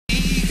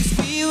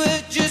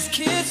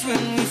kids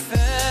when we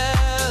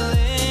fell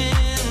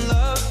in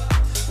love,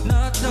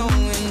 not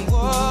knowing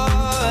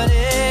what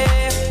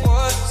it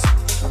was.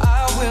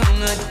 I will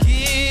not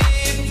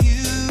give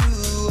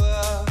you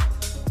up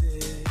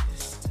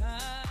this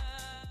time.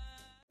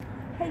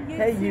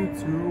 Hey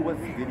YouTube,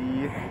 what's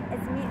goody?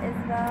 It's me,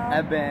 Isabel.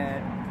 And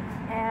Ben.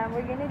 And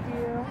we're gonna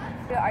do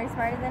Are You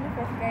Smarter Than a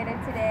 5th Grader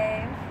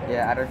today?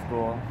 Yeah, at our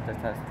school,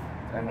 just test.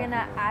 We're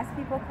gonna ask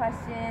people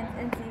questions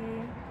and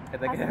see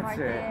if they how can smart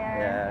answer they it. are.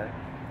 Yeah.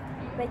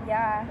 But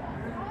yeah,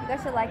 you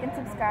guys should like and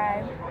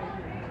subscribe.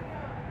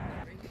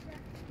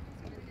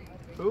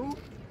 Who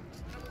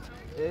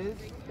is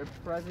the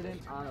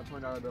president on a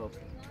 $20 bill?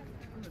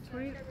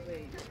 Wait.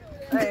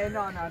 Hey,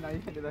 no, you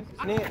can do that.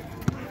 Name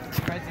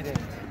president.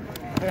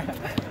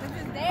 What's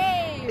his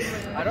name?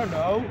 I don't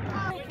know.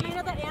 Do you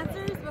know the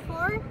answers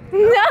before?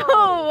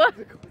 No!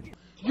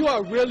 You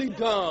are really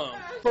dumb,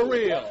 for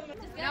real.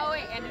 No,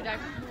 wait, Andrew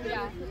Jackson.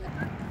 Yeah.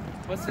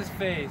 What's his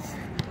face?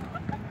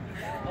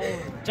 Oh,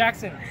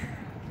 Jackson.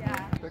 Yeah.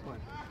 Quick one.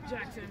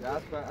 Jackson. Yeah,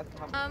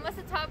 that's What's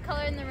the top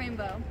color in the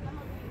rainbow?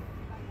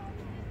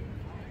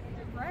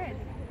 Red.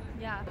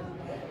 Yeah.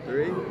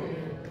 3,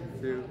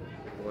 2,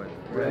 1.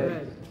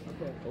 Red.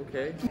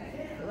 Okay.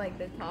 Like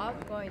the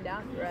top going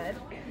down, red.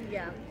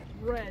 Yeah.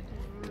 Red.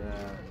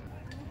 Yeah.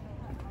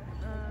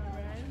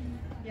 Red.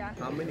 Yeah.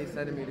 How many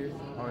centimeters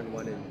are in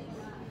 1 inch?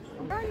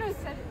 There are no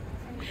centimeters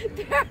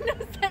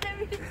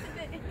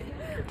in it.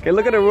 Okay,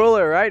 look at the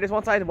ruler, right? There's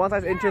one side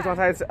inches, one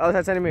side other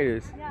side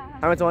centimeters. Yeah.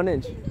 How much 1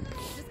 inch?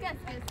 Just guess.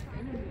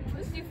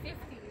 Let's do 50.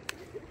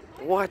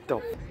 What the?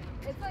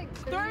 It's like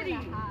 30.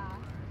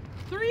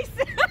 3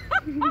 3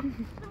 and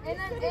an inch.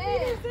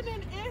 centimeters in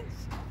an inch.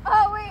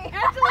 Oh wait.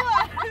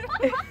 Angela.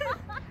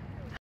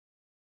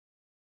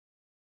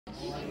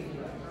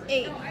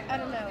 8. I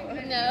don't know.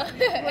 No.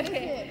 What is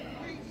it?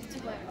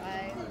 2.5.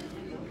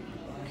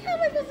 How am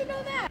I supposed to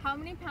know that? How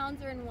many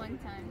pounds are in 1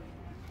 ton?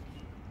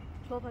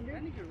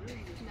 1,200?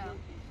 No.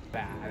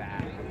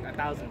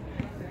 1,000.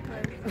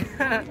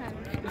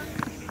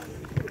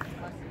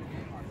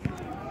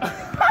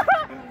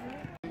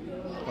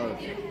 Close.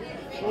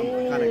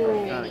 Kinda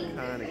close.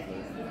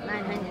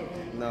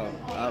 900. No,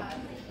 up.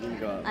 You can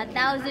go up.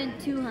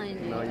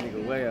 1,200. No, you can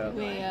go way up.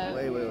 Way up.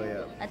 Way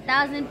up.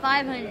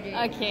 1,500.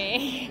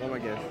 Okay. One more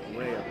guess.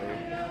 Way up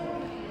there.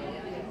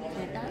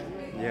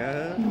 2,000?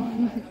 Yeah.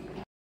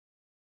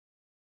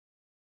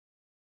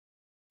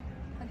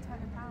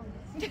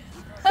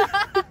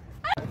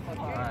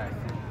 Alright.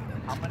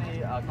 How many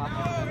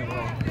continents in the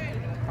world?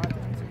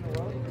 Continents in the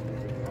world?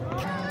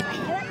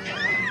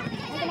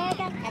 North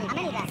America,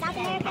 America, South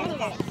America,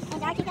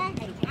 Antarctica,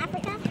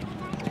 Africa.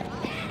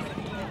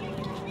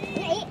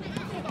 You're 8.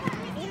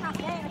 Even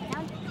Australia with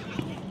down.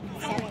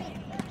 7.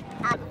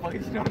 How the fuck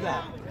did you know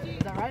that? Is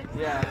that right?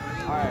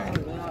 Yeah.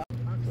 Alright.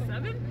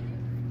 7?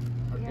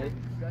 Okay.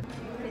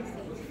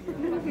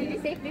 15. Did you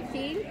say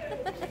 15?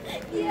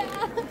 Yeah.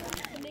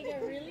 Nigga,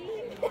 really?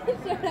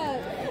 Shut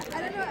up. I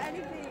don't know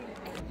anything.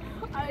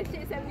 I would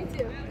say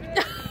 72.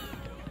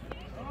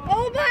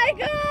 Oh my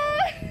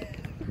god!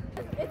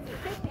 It's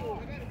 50.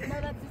 No,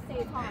 that's the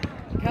same time.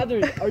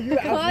 Catherine, are you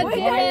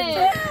actually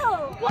retarded?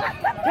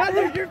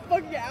 Catherine, you're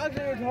fucking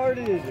actually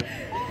retarded.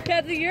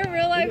 Kathy, you're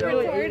real life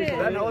retarded.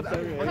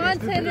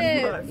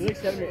 Continent. You're like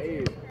 7 or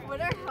 8.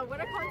 What are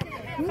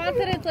continents?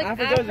 Continents like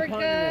Africa's a Africa.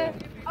 continent.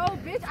 Oh,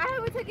 bitch, I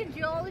haven't taken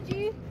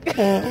geology.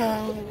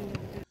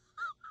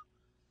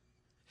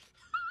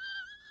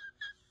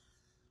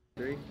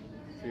 3,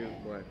 2,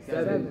 1.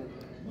 7.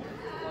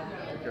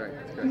 That's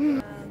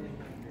correct.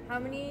 How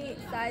many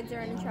sides are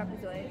in a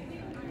trapezoid?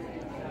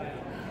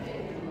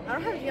 I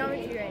don't have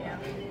geometry right now.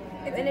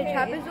 It's in a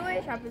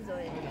trapezoid?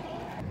 Trapezoid.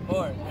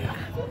 4.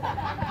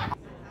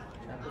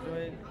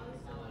 Trapezoid.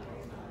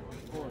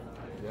 4.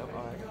 Yep,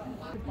 alright. You know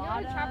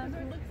what a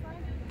trapezoid looks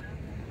like?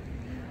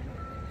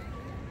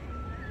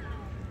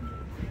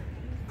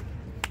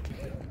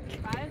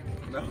 Five?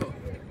 No.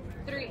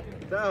 3.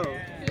 No. 2.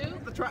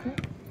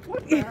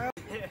 What the hell?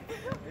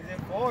 Is it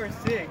 4 or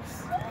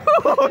 6?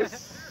 Oh,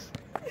 it's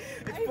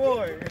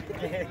 4.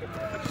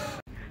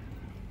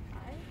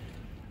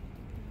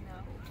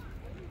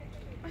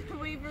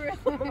 Wait, for real.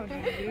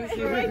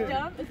 Am I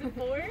dumb? Is it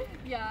 4?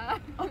 Yeah.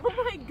 Oh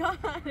my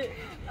god.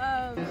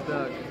 It's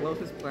the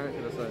closest planet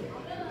to the sun.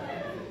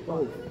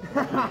 Oh.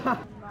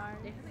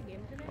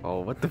 Oh,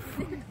 what the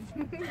fuck?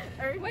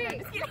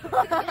 Wait.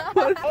 What?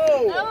 Oh!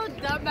 Oh,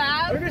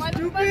 dumbass. Are you Why the fuck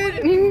stupid? would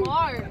it be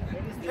Mars?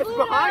 It's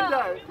behind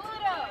us.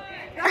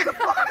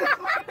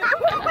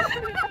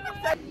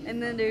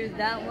 And then there's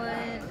that one.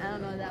 I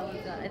don't know what that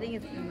one's. I think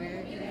it's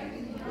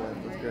American. Yeah,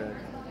 that's good.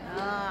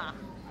 Ah.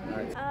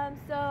 Alright.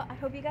 So I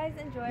hope you guys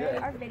enjoyed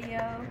our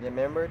video.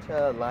 Remember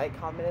to like,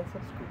 comment, and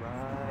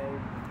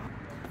subscribe.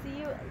 See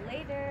you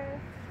later.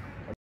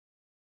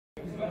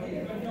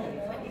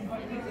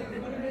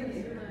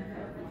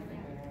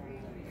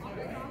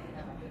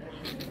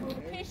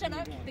 Okay, shut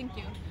up. Thank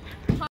you.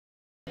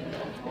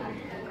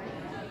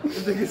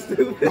 This nigga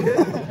stupid.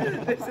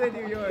 They said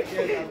New York.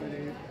 Yeah,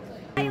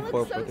 You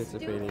look so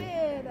participating.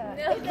 stupid.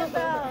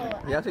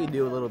 Isabel. You actually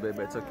do a little bit,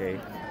 but it's okay.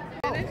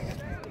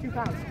 2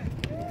 pounds.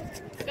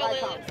 Go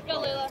Layla. Go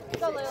Layla.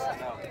 Go Layla.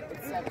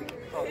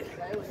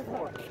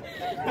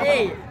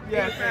 Hey!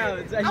 Yeah,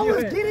 I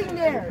was getting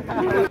there!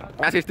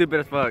 That's stupid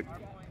as fuck.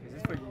 Is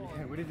this for you?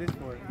 What is this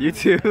for? You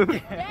too. 5.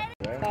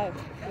 Yeah,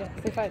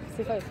 say 5.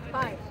 Say 5.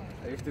 5.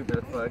 You're stupid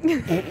as fuck.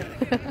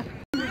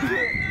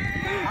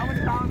 How much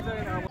pounds are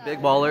in our... Big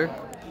baller.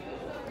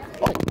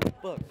 Oh,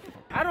 fuck.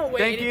 I don't wait.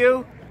 Thank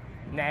you.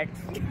 Next.